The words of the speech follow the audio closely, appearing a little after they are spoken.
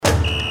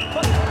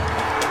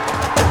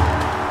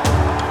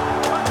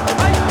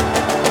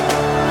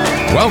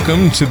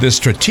Welcome to the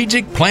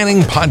Strategic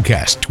Planning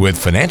Podcast with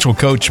financial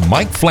coach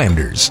Mike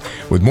Flanders.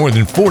 With more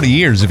than 40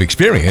 years of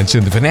experience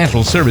in the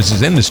financial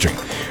services industry,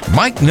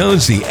 Mike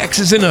knows the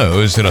X's and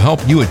O's that'll help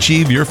you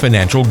achieve your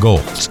financial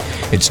goals.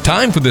 It's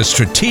time for the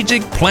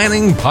Strategic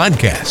Planning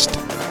Podcast.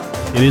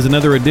 It is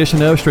another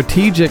edition of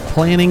Strategic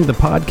Planning, the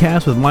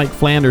podcast with Mike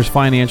Flanders,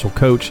 financial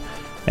coach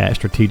at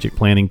Strategic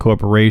Planning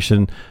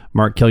Corporation.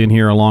 Mark Killian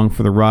here along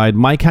for the ride.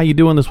 Mike, how you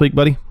doing this week,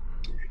 buddy?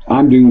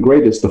 I'm doing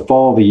great. It's the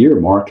fall of the year,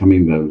 Mark. I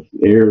mean, the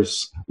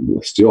air's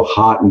still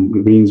hot in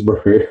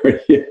Greensboro area.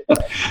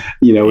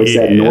 It's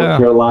that North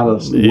Carolina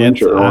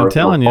winter I'm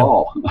telling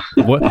fall.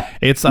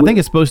 I think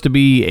it's supposed to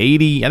be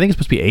 80. I think it's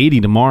supposed to be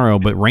 80 tomorrow,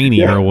 but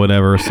rainy or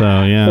whatever. So,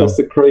 yeah. That's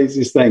the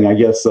craziest thing. I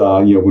guess,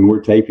 when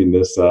we're taping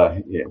this,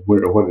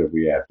 what did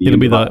we have? It'll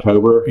be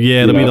October?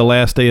 Yeah, it'll be the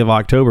last day of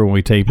October when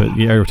we tape it.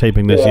 Yeah, we're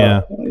taping this,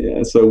 yeah.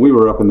 So we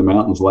were up in the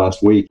mountains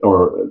last week,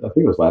 or I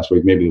think it was last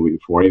week, maybe the week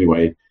before.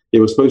 Anyway, it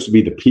was supposed to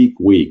be the peak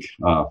week,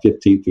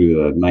 15th through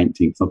the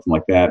 19th, something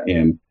like that.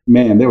 And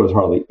man, there was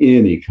hardly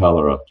any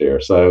color up there.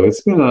 So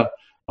it's been a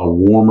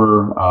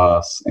warmer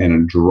and a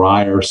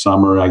drier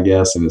summer, I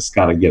guess, and it's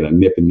got to get a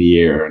nip in the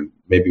air, and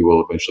maybe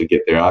we'll eventually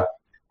get there.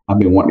 I've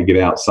been wanting to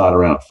get outside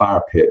around a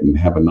fire pit and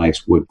have a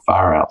nice wood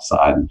fire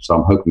outside, and so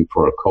I'm hoping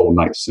for a cold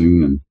night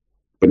soon.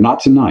 But not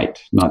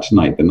tonight. Not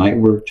tonight. The night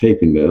we're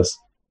taping this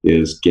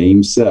is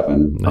Game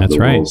 7 of the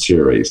World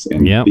Series.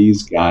 And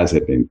these guys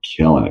have been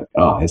killing it.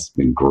 Oh, it's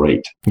been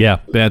great. Yeah,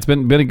 it's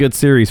been a good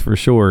series for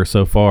sure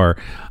so far.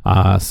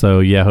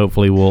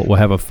 Hopefully we'll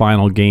have a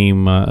final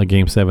game, a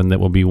Game 7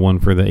 that will be one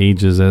for the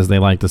ages, as they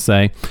like to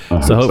say.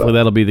 So hopefully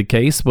that'll be the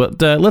case.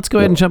 But let's go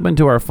ahead and jump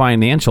into our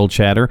financial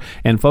chatter.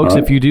 And folks,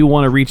 if you do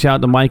want to reach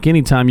out to Mike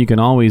anytime, you can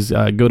always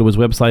go to his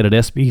website at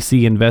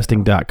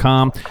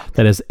spcinvesting.com.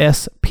 That is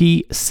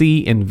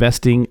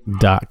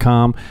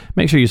spcinvesting.com.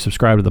 Make sure you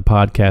subscribe to the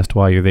podcast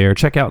while you're there.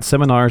 Check out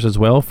seminars as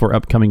well for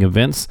upcoming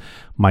events.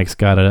 Mike's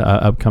got an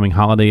upcoming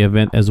holiday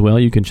event as well.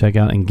 You can check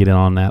out and get in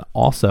on that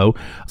also.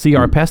 See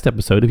our past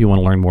episode if you want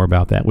to learn more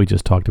about that. We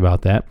just talked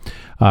about that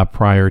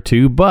prior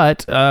to.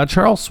 But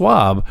Charles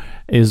Schwab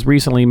has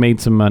recently made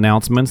some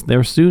announcements.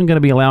 They're soon going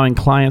to be allowing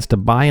clients to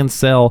buy and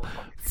sell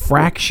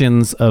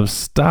fractions of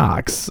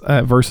stocks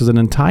versus an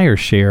entire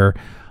share.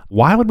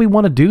 Why would we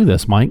want to do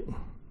this, Mike?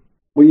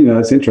 Well,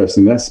 it's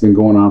interesting. That's been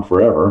going on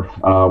forever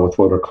with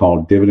what are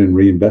called dividend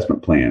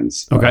reinvestment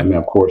plans. Okay. Now,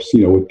 of course,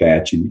 with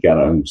that, you've got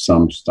to own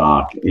some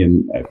stock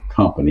in a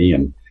company,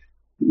 and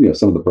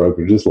some of the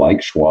brokerages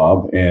like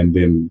Schwab, and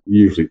then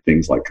usually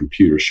things like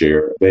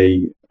Computershare,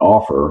 they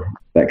offer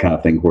that kind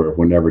of thing where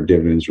whenever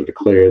dividends are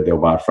declared, they'll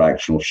buy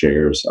fractional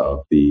shares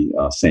of the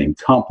same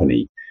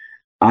company.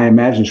 I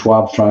imagine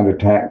Schwab's trying to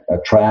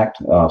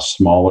attract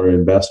smaller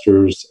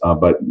investors,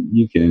 but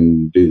you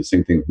can do the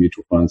same thing with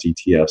mutual funds,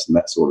 ETFs, and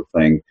that sort of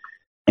thing,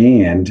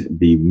 and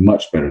be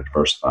much better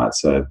diversified.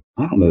 So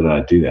I don't know that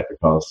I'd do that,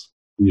 because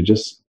you're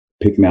just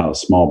picking out a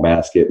small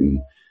basket and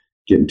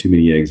getting too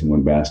many eggs in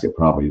one basket.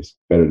 Probably is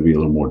better to be a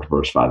little more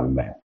diversified than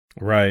that.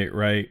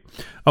 Right.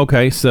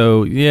 Okay,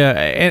 so yeah,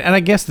 and I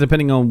guess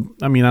depending on,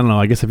 I don't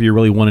know, I guess if you're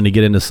really wanting to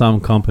get into some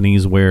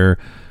companies where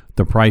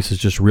the price is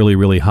just really,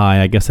 really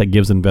high, I guess that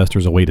gives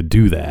investors a way to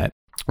do that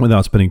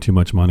without spending too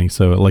much money.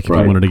 So like if you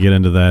wanted to get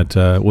into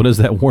that, what is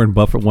that Warren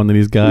Buffett one that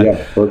he's got?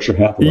 Yeah, Berkshire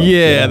Hathaway.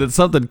 Yeah, that's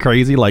something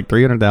crazy, like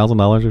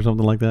 $300,000 or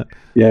something like that.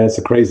 Yeah, it's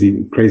a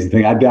crazy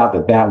thing. I doubt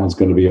that one's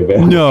going to be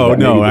available.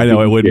 No, I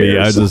know it would be.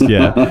 I just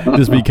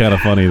be kind of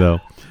funny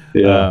though.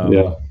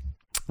 Yeah.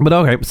 But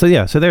okay, so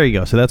there you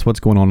go. So that's what's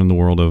going on in the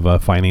world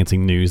of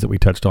financing news that we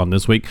touched on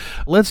this week.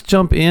 Let's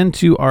jump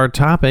into our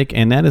topic,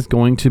 and that is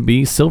going to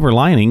be silver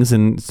linings.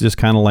 And it's just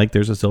kind of like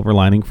there's a silver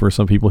lining for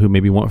some people who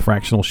maybe want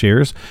fractional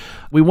shares.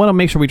 We want to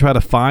make sure we try to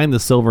find the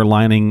silver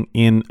lining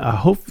in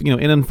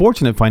in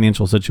unfortunate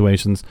financial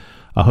situations.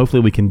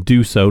 Hopefully we can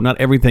do so. Not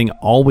everything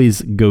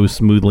always goes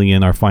smoothly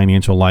in our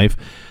financial life.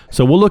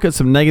 So we'll look at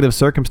some negative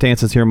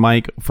circumstances here,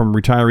 Mike, from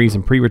retirees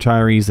and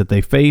pre-retirees that they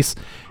face,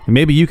 and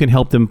maybe you can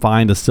help them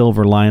find a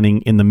silver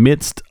lining in the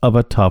midst of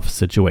a tough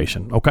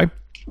situation. Okay?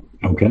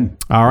 Okay.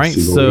 All right.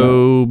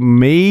 So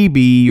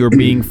maybe you're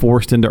being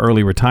forced into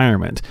early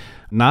retirement.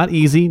 Not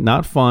easy,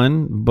 not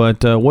fun,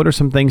 but what are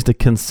some things to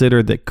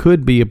consider that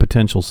could be a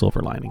potential silver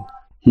lining?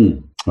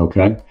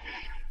 Okay.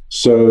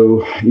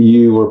 So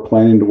you were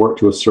planning to work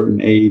to a certain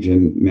age,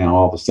 and now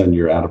all of a sudden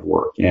you're out of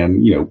work.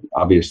 And,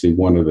 obviously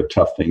one of the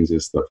tough things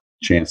is the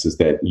chances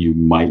that you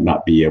might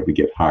not be able to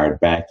get hired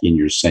back in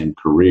your same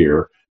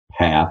career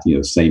path,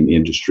 same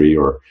industry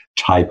or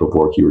type of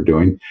work you were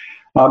doing.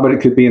 But it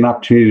could be an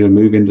opportunity to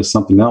move into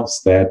something else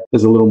that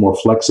is a little more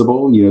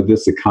flexible.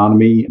 This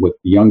economy with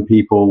young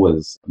people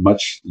is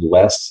much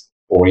less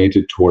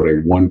oriented toward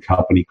a one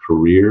company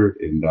career,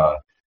 and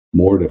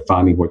more to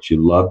finding what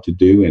you love to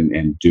do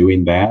and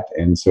doing that.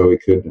 And so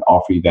it could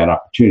offer you that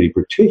opportunity,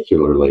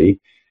 particularly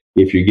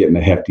if you're getting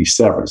a hefty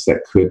severance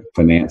that could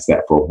finance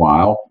that for a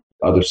while.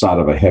 Other side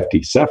of a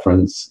hefty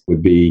severance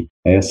would be,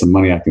 hey, some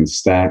money I can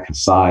stack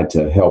aside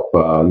to help,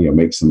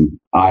 make some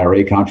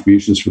IRA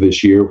contributions for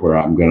this year where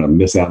I'm going to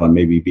miss out on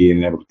maybe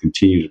being able to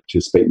continue to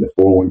participate in the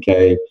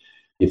 401k.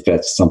 If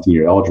that's something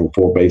you're eligible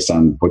for based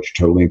on what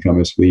your total income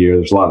is for the year,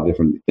 there's a lot of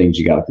different things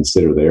you got to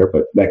consider there,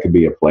 but that could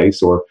be a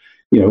place. Or,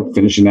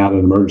 finishing out an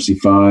emergency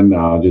fund,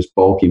 just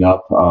bulking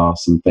up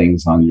some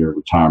things on your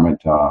retirement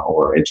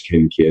or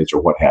educating kids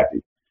or what have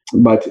you.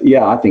 But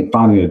yeah, I think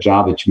finding a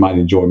job that you might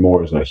enjoy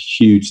more is a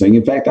huge thing.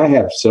 In fact, I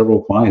have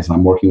several clients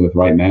I'm working with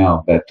right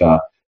now that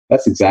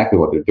that's exactly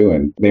what they're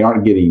doing. They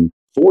aren't getting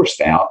forced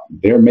out.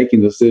 They're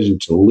making the decision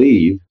to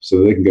leave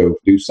so they can go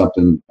do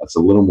something that's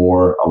a little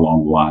more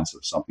along the lines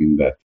of something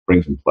that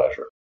brings them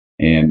pleasure,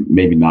 and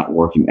maybe not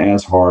working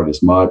as hard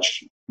as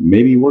much,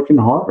 maybe working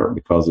harder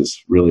because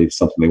it's really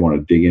something they want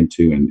to dig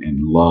into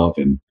and love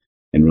and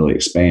really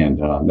expand.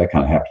 That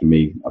kind of happened to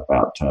me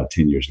about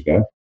 10 years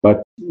ago.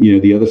 But,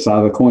 the other side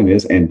of the coin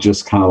is, and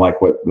just kind of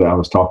like what I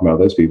was talking about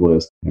those people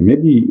is,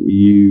 maybe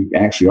you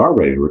actually are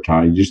ready to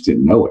retire. You just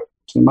didn't know it.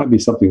 So it might be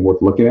something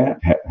worth looking at.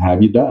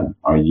 Have you done?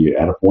 Are you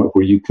at a point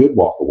where you could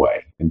walk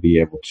away and be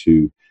able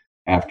to,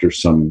 after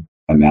some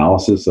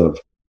analysis of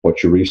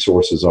what your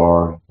resources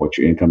are, what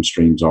your income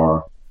streams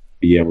are,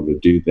 be able to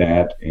do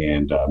that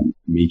and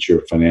meet your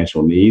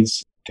financial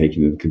needs,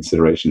 taking into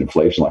consideration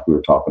inflation like we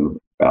were talking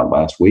about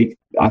last week?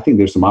 I think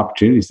there's some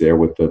opportunities there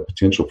with the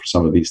potential for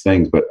some of these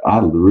things, but I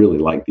really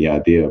like the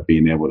idea of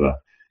being able to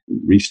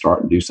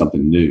restart and do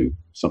something new,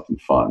 something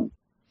fun.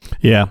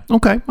 Yeah.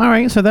 Okay. All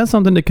right. So that's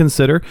something to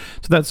consider.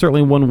 So that's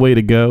certainly one way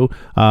to go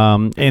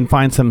and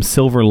find some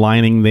silver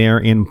lining there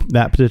in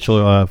that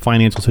particular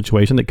financial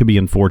situation that could be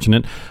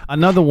unfortunate.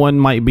 Another one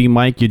might be,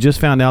 Mike, you just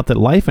found out that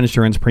life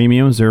insurance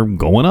premiums are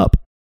going up.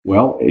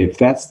 Well, if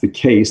that's the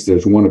case,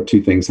 there's one of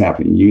two things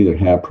happening. You either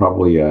have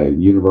probably a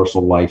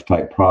universal life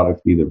type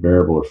product, either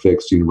variable or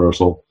fixed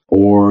universal,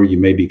 or you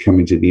may be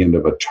coming to the end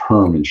of a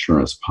term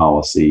insurance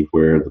policy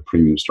where the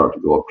premiums start to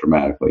go up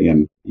dramatically.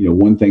 And,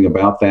 one thing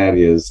about that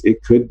is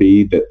it could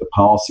be that the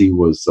policy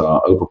was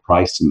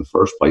overpriced in the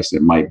first place.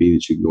 And it might be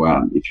that you can go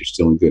out, if you're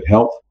still in good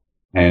health,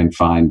 and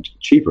find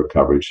cheaper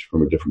coverage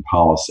from a different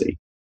policy.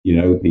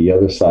 The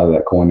other side of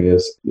that coin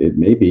is it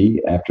may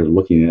be, after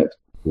looking at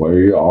where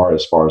you are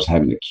as far as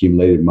having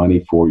accumulated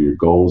money for your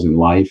goals in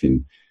life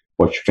and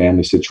what your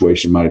family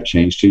situation might have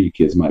changed to. Your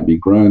kids might be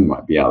grown, they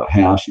might be out of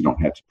the house. You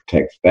don't have to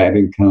protect that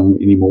income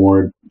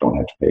anymore. You don't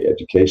have to pay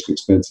education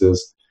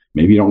expenses.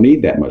 Maybe you don't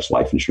need that much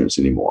life insurance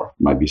anymore.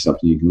 It might be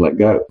something you can let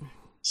go.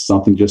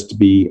 Something just to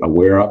be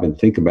aware of and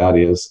think about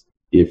is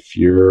if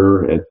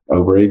you're at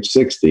over age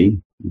 60,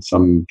 in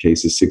some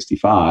cases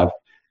 65,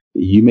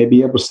 you may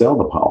be able to sell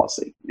the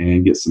policy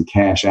and get some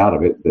cash out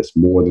of it that's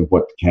more than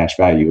what the cash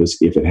value is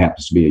if it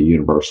happens to be a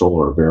universal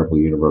or a variable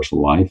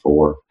universal life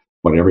or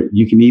whatever.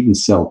 You can even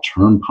sell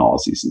term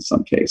policies in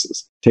some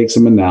cases. Take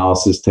some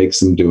analysis, take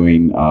some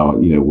doing,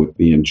 with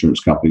the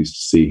insurance companies to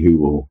see who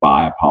will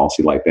buy a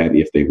policy like that,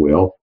 if they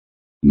will.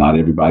 Not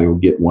everybody will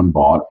get one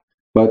bought,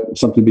 but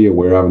something to be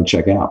aware of and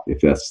check out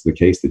if that's the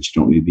case that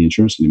you don't need the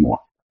insurance anymore.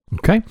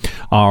 Okay.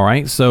 All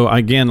right. So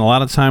again, a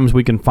lot of times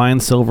we can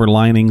find silver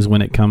linings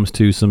when it comes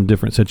to some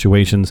different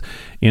situations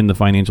in the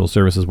financial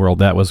services world.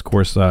 That was, of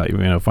course,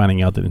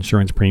 finding out that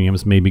insurance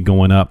premiums may be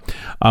going up.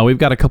 We've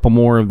got a couple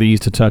more of these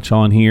to touch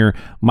on here.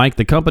 Mike,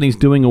 the company's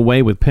doing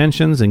away with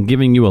pensions and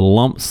giving you a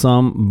lump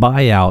sum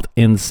buyout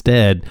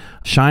instead.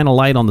 Shine a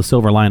light on the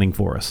silver lining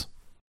for us.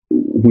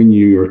 When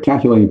you're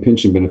calculating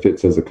pension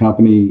benefits as a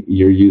company,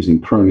 you're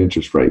using current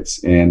interest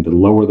rates. And the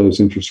lower those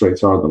interest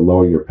rates are, the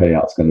lower your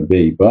payout's going to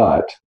be.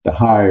 But the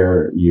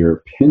higher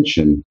your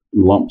pension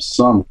lump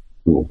sum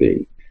will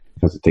be,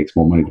 because it takes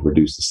more money to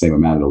produce the same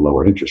amount at a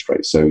lower interest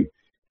rate. So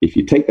if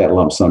you take that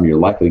lump sum, you're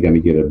likely going to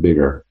get a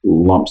bigger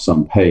lump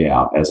sum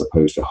payout as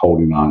opposed to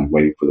holding on and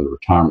waiting for the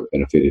retirement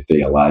benefit if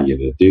they allow you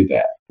to do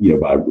that,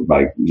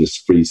 by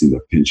just freezing the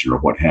pension or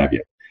what have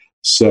you.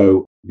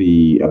 So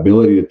the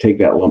ability to take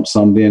that lump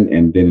sum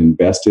and then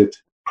invest it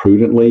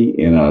prudently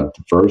in a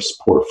diverse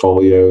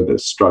portfolio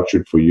that's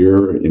structured for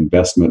your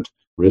investment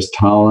risk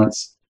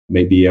tolerance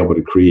may be able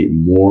to create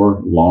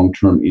more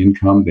long-term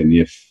income than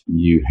if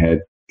you had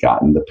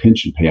gotten the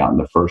pension payout in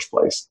the first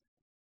place.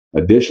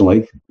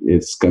 Additionally,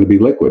 it's going to be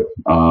liquid.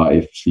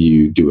 If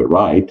you do it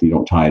right, you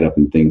don't tie it up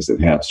in things that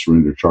have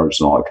surrender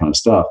charges and all that kind of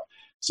stuff.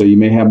 So you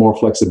may have more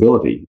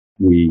flexibility.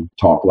 We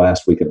talked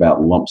last week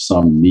about lump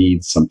sum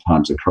needs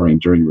sometimes occurring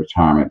during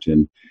retirement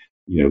and,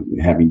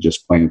 having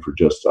just planned for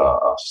just a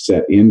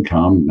set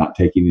income, not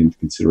taking into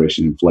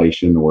consideration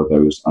inflation or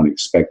those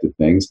unexpected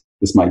things.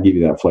 This might give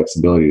you that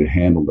flexibility to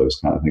handle those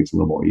kind of things a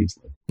little more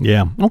easily.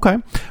 Yeah. Okay.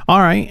 All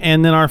right.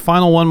 And then our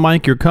final one,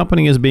 Mike, your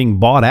company is being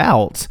bought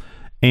out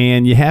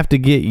and you have to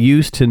get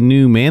used to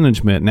new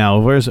management.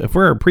 Now, if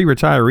we're a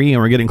pre-retiree and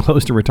we're getting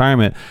close to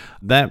retirement,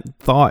 that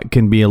thought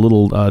can be a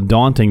little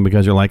daunting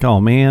because you're like,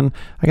 oh man,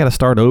 I got to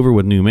start over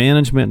with new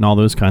management and all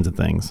those kinds of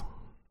things.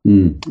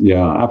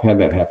 Yeah, I've had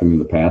that happen in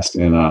the past.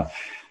 And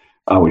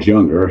I was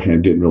younger and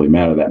it didn't really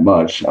matter that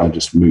much. I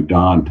just moved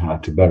on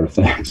to better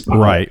things. But,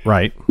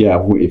 right.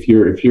 Yeah, if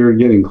you're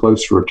getting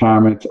close to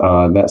retirement,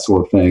 that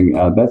sort of thing,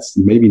 that's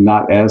maybe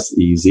not as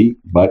easy.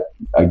 But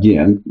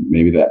again,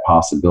 maybe that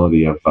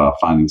possibility of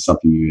finding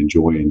something you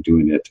enjoy and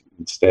doing it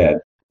instead.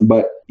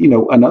 But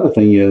another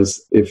thing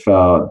is if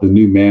the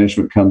new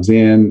management comes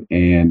in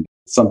and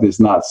something's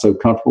not so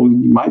comfortable,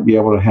 you might be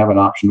able to have an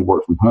option to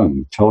work from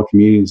home.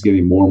 Telecommuting is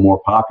getting more and more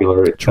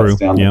popular. It cuts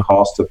down the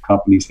cost of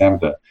companies having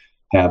to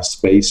have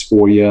space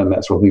for you and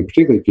that sort of thing,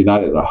 particularly if you're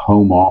not at a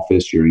home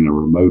office, you're in a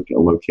remote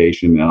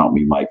location. And I don't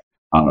mean like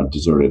on a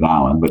deserted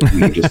island, but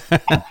just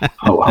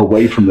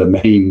away from the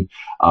main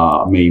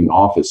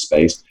office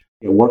space.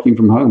 Working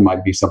from home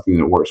might be something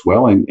that works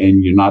well, and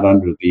you're not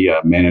under the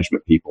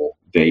management people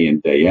day in,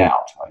 day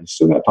out. You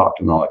still got to talk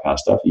to them and all that kind of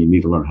stuff. And you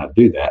need to learn how to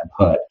do that.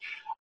 But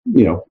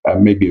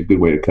maybe a good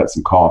way to cut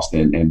some cost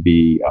and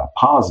be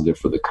positive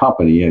for the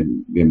company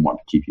and then want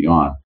to keep you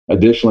on.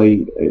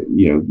 Additionally,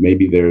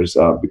 maybe there's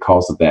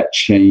because of that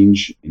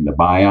change in the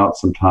buyout,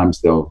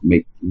 sometimes they'll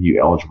make you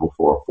eligible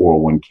for a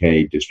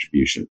 401k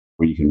distribution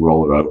where you can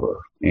roll it over,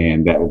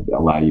 and that will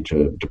allow you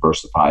to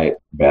diversify it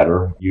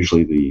better.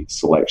 Usually the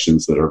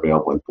selections that are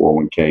available in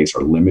 401ks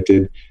are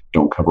limited,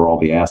 don't cover all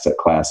the asset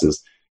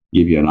classes,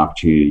 give you an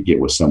opportunity to get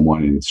with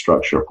someone and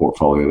structure a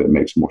portfolio that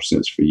makes more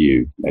sense for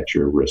you at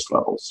your risk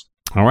levels.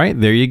 All right,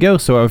 there you go.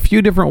 So a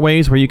few different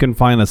ways where you can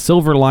find a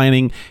silver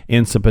lining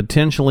in some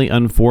potentially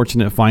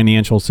unfortunate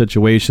financial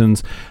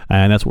situations.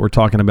 And that's what we're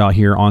talking about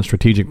here on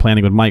Strategic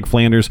Planning with Mike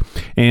Flanders.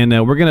 And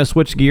we're going to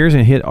switch gears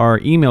and hit our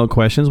email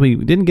questions. We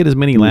didn't get as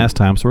many last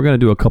time, so we're going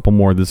to do a couple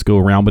more this go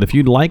around. But if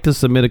you'd like to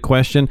submit a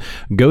question,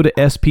 go to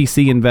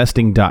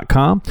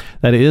spcinvesting.com.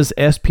 That is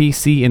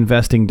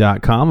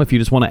spcinvesting.com. If you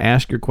just want to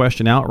ask your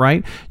question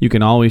outright, you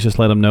can always just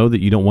let them know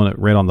that you don't want it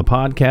read on the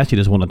podcast. You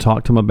just want to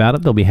talk to them about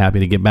it. They'll be happy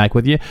to get back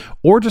with you.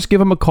 Or just give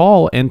them a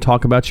call and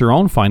talk about your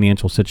own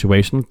financial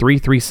situation,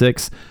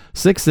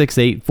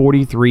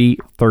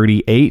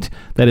 336-668-4338.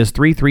 That is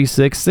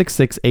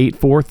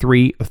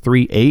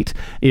 336-668-4338.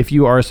 If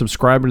you are a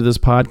subscriber to this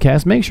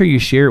podcast, make sure you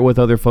share it with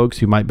other folks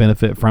who might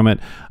benefit from it.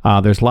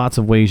 There's lots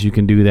of ways you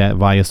can do that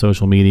via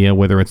social media,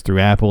 whether it's through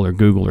Apple or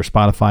Google or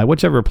Spotify,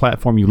 whichever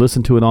platform you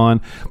listen to it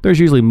on. There's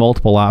usually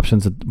multiple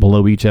options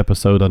below each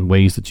episode on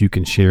ways that you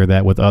can share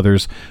that with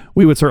others.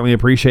 We would certainly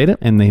appreciate it,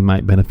 and they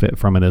might benefit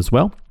from it as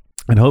well.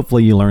 And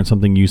hopefully you learn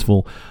something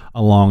useful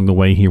along the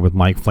way here with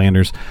Mike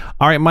Flanders.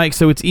 All right, Mike,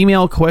 so it's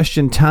email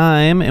question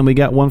time, and we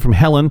got one from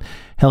Helen.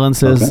 Helen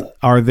says,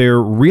 Are there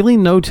really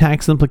no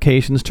tax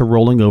implications to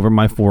rolling over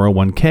my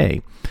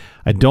 401k?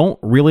 I don't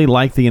really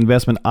like the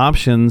investment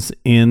options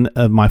in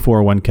my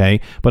 401k,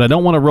 but I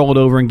don't want to roll it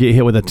over and get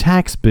hit with a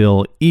tax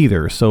bill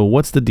either. So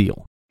what's the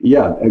deal?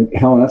 Yeah,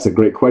 Helen, that's a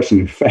great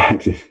question. In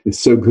fact, it's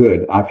so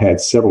good. I've had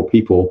several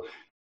people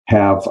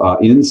have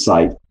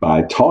insight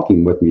by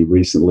talking with me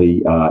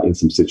recently in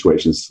some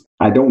situations.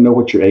 I don't know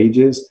what your age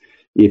is.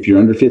 If you're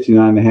under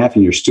 59 and a half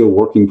and you're still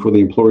working for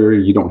the employer,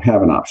 you don't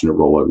have an option to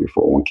roll over your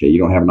 401k. You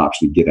don't have an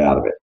option to get out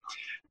of it.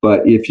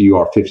 But if you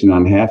are 59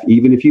 and a half,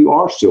 even if you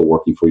are still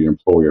working for your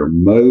employer,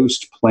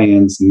 most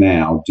plans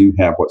now do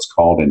have what's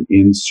called an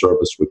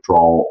in-service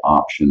withdrawal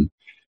option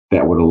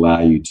that would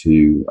allow you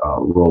to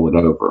roll it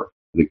over.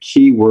 The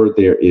key word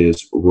there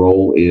is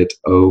roll it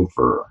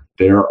over.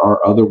 There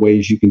are other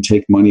ways you can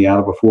take money out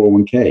of a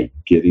 401k,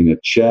 getting a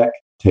check,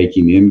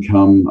 taking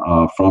income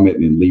from it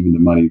and leaving the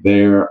money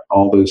there,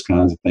 all those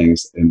kinds of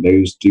things. And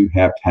those do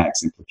have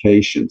tax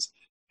implications.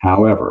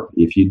 However,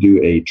 if you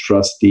do a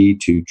trustee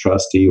to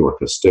trustee or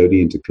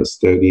custodian to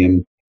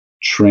custodian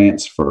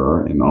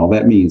transfer, and all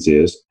that means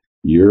is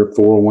your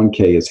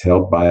 401k is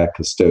held by a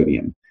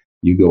custodian.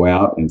 You go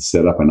out and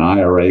set up an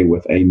IRA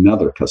with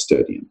another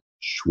custodian,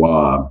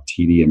 Schwab,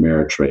 TD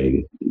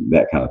Ameritrade,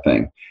 that kind of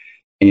thing.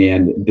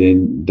 And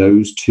then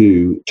those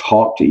two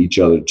talk to each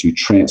other to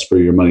transfer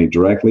your money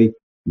directly.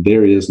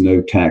 There is no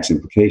tax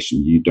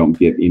implication. You don't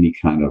get any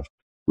kind of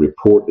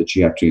report that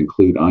you have to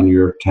include on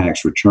your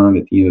tax return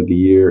at the end of the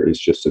year. It's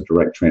just a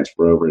direct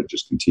transfer over. It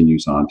just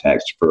continues on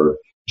tax deferred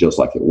just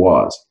like it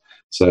was.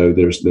 So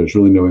there's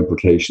really no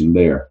implication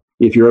there.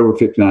 If you're over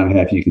 59 and a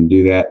half, you can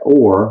do that.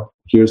 Or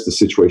here's the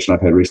situation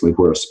I've had recently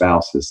where a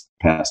spouse has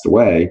passed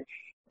away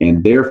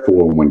and their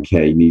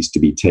 401k needs to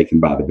be taken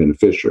by the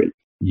beneficiary.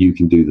 You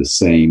can do the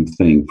same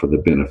thing for the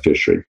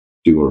beneficiary.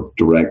 Do a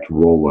direct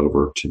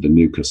rollover to the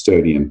new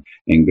custodian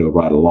and go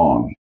right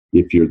along.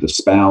 If you're the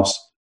spouse,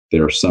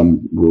 there are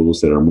some rules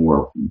that are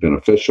more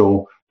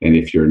beneficial. And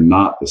if you're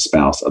not the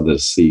spouse of the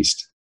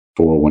deceased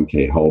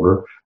 401k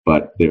holder,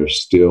 but they're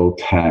still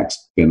tax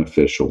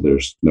beneficial,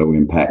 there's no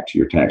impact to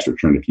your tax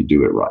return if you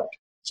do it right.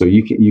 So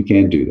you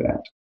can do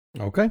that.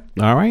 Okay.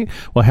 All right.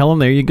 Well, Helen,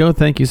 there you go.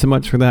 Thank you so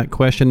much for that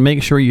question.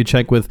 Make sure you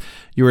check with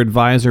your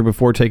advisor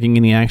before taking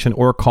any action,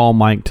 or call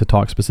Mike to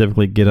talk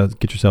specifically.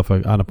 Get yourself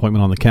an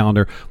appointment on the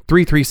calendar,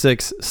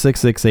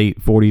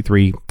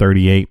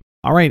 336-668-4338.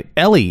 All right.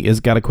 Ellie has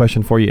got a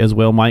question for you as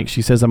well, Mike.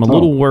 She says, I'm a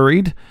little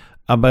worried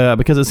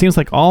because it seems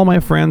like all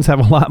my friends have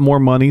a lot more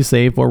money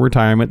saved for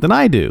retirement than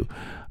I do.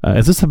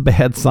 Is this a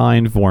bad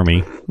sign for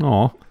me?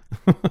 Aw.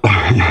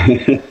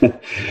 I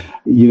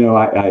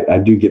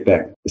do get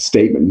that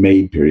statement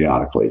made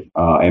periodically,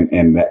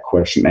 and that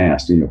question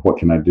asked, what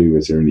can I do?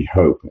 Is there any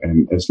hope?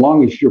 And as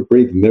long as you're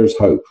breathing, there's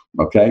hope.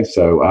 Okay.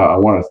 So I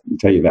want to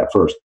tell you that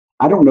first.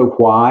 I don't know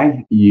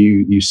why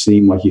you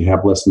seem like you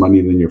have less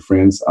money than your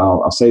friends.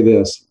 I'll say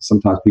this.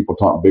 Sometimes people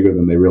talk bigger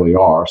than they really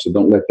are. So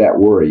don't let that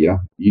worry you.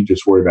 You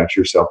just worry about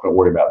yourself. Don't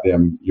worry about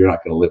them. You're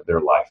not going to live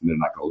their life and they're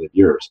not going to live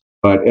yours.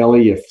 But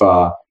Ellie, if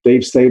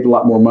they've saved a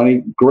lot more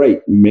money,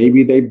 great.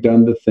 Maybe they've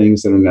done the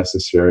things that are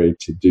necessary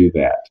to do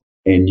that.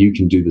 And you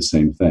can do the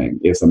same thing.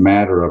 It's a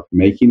matter of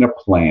making a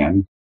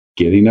plan,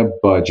 getting a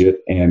budget,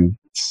 and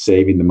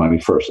saving the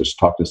money first. I just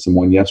talked to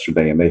someone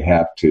yesterday, and they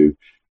have to,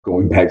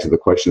 going back to the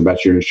question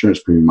about your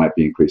insurance premium might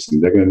be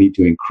increasing, they're going to need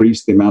to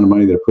increase the amount of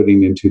money they're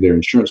putting into their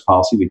insurance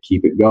policy to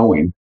keep it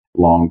going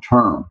long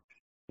term.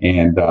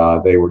 And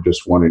they were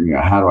just wondering,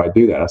 how do I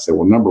do that? I said,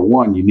 well, number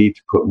one, you need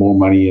to put more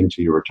money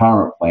into your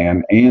retirement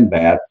plan and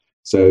that.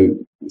 So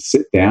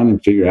sit down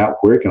and figure out,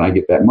 where can I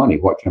get that money?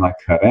 What can I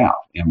cut out?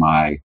 Am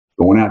I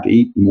going out to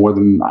eat more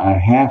than I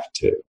have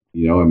to?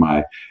 Am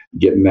I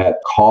getting that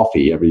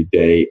coffee every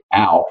day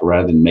out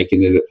rather than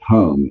making it at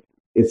home?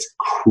 It's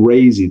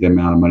crazy the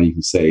amount of money you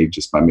can save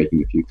just by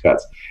making a few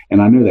cuts.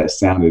 And I know that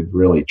sounded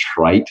really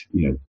trite,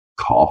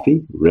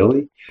 coffee,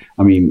 really?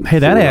 I mean, hey,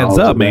 that adds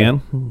up,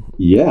 man.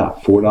 Yeah,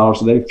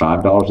 $4 a day,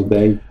 $5 a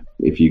day.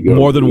 If you go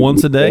more than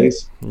once a day.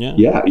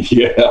 Yeah,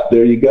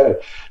 there you go.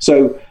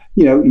 So,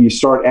 you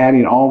start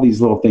adding all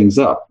these little things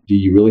up. Do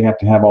you really have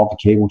to have all the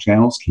cable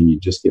channels? Can you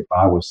just get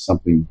by with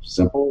something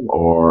simple?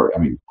 Or,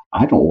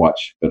 I don't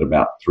watch but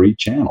about 3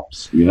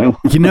 channels,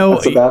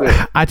 That's about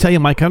it. I tell you,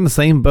 Mike, I'm in the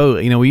same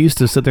boat. We used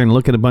to sit there and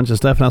look at a bunch of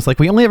stuff, and I was like,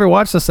 we only ever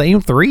watch the same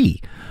 3.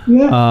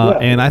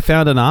 And I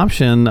found an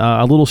option,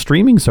 a little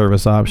streaming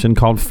service option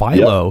called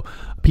Philo. Yep.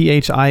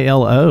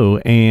 Philo,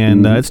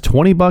 and it's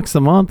 $20 a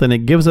month, and it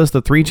gives us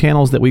the 3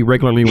 channels that we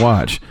regularly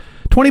watch.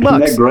 $20. Isn't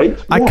that great?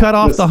 I cut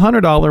off the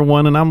 $100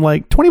 one, and I'm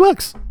like,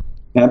 $20.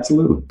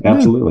 Absolutely.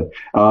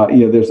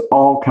 There's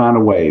all kind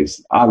of ways.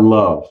 I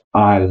love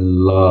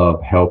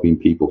helping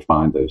people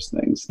find those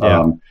things.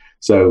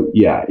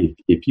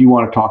 If you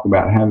want to talk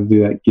about how to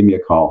do that, give me a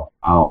call.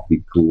 I'll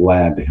be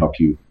glad to help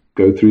you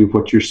go through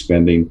what you're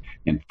spending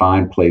and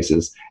find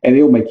places, and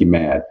it'll make you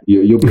mad.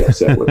 You'll be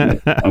upset with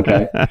me.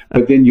 Okay.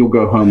 But then you'll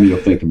go home and you'll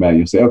think about it.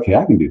 You'll say, okay,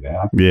 I can do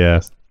that.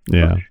 Yeah.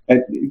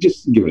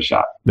 Just give it a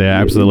shot.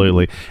 Yeah,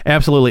 absolutely.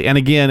 And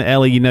again,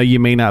 Ellie, you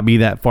may not be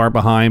that far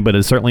behind, but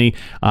it's certainly,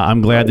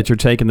 I'm glad that you're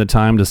taking the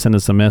time to send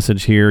us a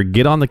message here.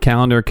 Get on the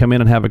calendar, come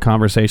in and have a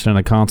conversation and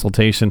a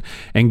consultation,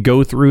 and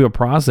go through a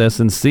process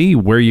and see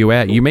where you're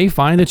at. You may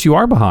find that you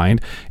are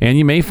behind, and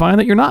you may find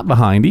that you're not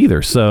behind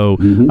either. So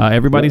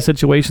everybody's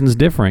situation is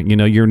different.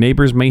 Your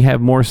neighbors may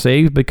have more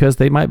saved because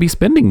they might be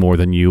spending more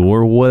than you,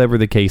 or whatever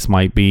the case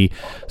might be.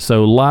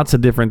 So lots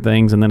of different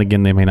things. And then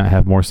again, they may not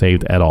have more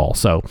saved at all.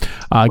 So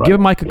give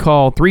Mike a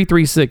call,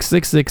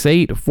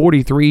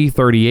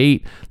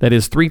 336-668-4338. That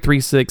is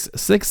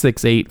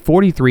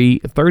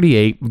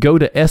 336-668-4338. Go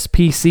to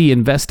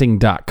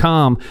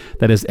spcinvesting.com.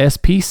 That is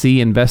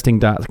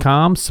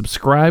spcinvesting.com.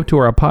 Subscribe to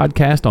our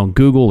podcast on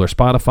Google or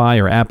Spotify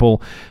or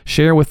Apple.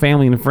 Share with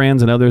family and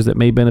friends and others that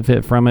may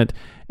benefit from it,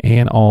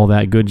 and all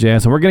that good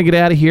jazz. And we're going to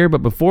get out of here.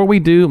 But before we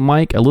do,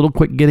 Mike, a little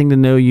quick getting to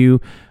know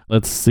you.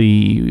 Let's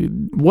see.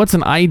 What's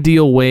an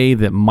ideal way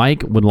that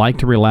Mike would like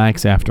to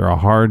relax after a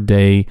hard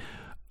day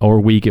or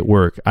week at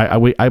work?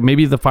 I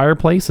maybe the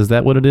fireplace. Is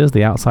that what it is?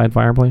 The outside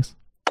fireplace?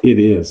 It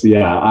is.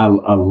 Yeah.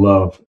 I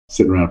love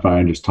sitting around a fire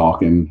and just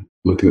talking,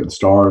 looking at the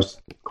stars,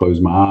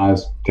 close my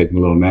eyes, taking a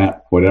little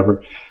nap,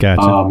 whatever.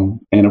 Gotcha.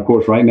 And of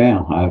course, right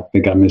now, I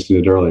think I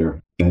mentioned it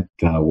earlier, that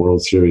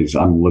World Series.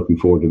 I'm looking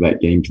forward to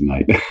that game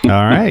tonight. All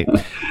right.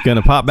 Going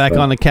to pop back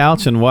on the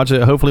couch and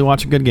hopefully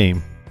watch a good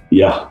game.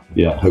 Yeah,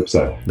 hope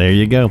so. There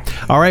you go.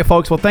 All right,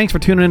 folks. Well, thanks for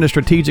tuning in to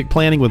Strategic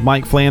Planning with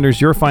Mike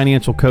Flanders, your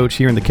financial coach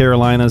here in the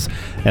Carolinas.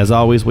 As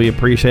always, we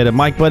appreciate it.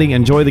 Mike, buddy,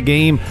 enjoy the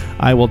game.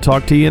 I will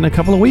talk to you in a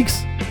couple of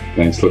weeks.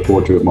 Thanks. Look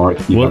forward to it, Mark.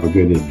 Have a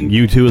good evening.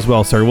 You too as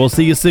well, sir. We'll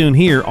see you soon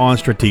here on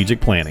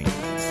Strategic Planning.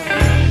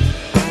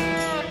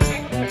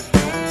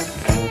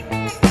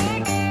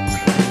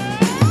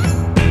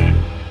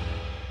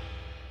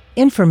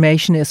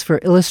 Information is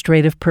for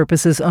illustrative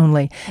purposes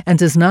only and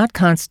does not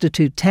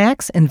constitute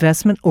tax,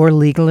 investment, or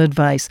legal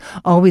advice.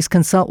 Always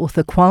consult with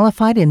a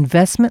qualified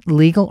investment,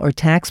 legal, or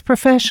tax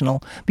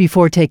professional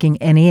before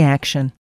taking any action.